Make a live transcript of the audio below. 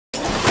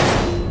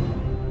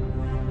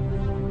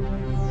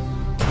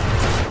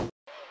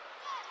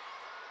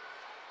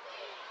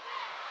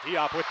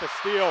Diop with the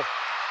steal,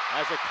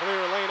 has a clear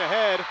lane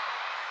ahead.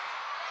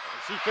 And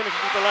she finishes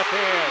with the left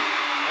hand.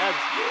 As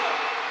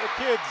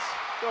the kids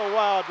go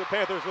wild, the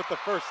Panthers with the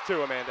first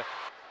two, Amanda.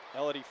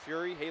 Elodie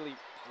Fury, Haley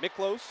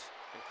Miklos,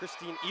 and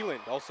Christine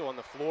Eland also on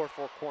the floor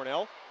for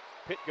Cornell.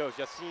 Pitt goes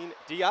Yassine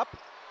Diop,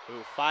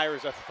 who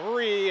fires a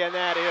three, and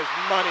that is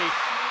money.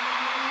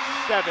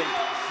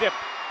 7-zip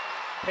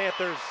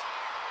Panthers.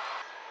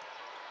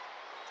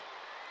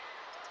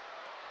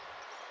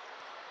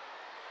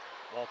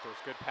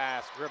 Walters, good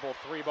pass, dribble,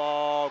 three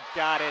ball,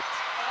 got it.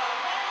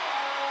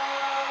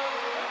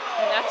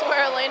 And that's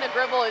where Elena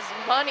Gribble is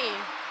money.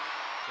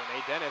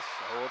 Janae Dennis,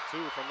 0 of 2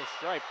 from the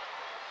stripe.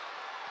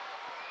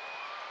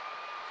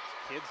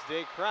 Kids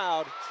Day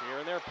crowd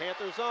cheering their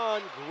Panthers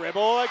on.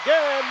 Gribble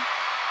again.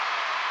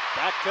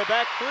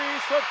 Back-to-back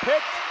threes for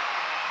Pitt.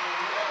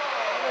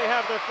 They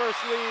have their first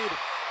lead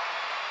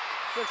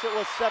since it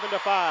was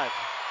 7-5.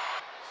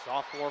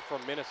 Sophomore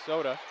from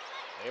Minnesota,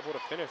 able to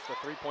finish the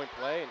three-point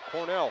play, and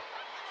Cornell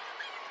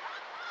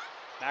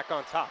back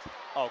on top.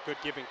 Oh, good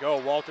give and go.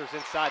 Walters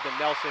inside the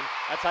Nelson.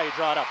 That's how you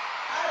draw it up.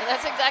 And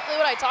that's exactly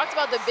what I talked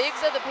about. The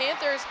bigs of the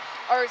Panthers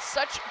are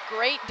such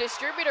great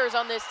distributors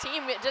on this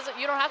team.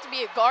 You don't have to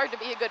be a guard to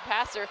be a good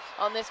passer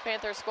on this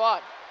Panther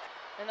squad.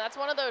 And that's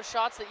one of those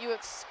shots that you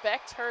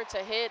expect her to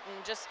hit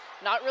and just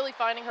not really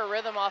finding her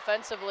rhythm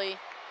offensively.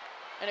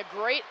 And a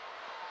great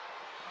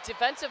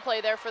defensive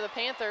play there for the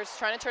Panthers,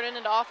 trying to turn it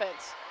into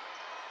offense.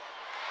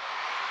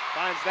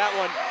 Finds that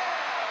one,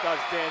 does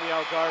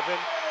Danielle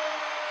Garvin.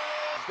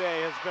 This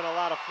day has been a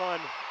lot of fun.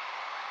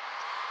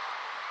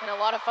 And a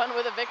lot of fun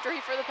with a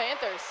victory for the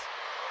Panthers.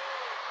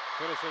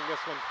 Finishing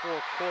this one for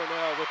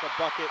Cornell with a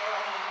bucket,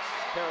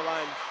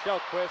 Caroline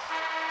Shellquist.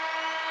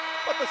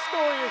 But the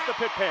story is the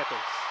Pitt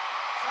Panthers.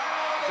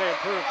 They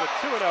improved to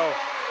 2-0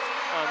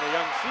 on the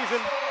young season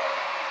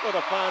with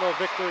a final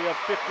victory of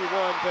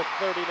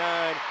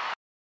 51-39.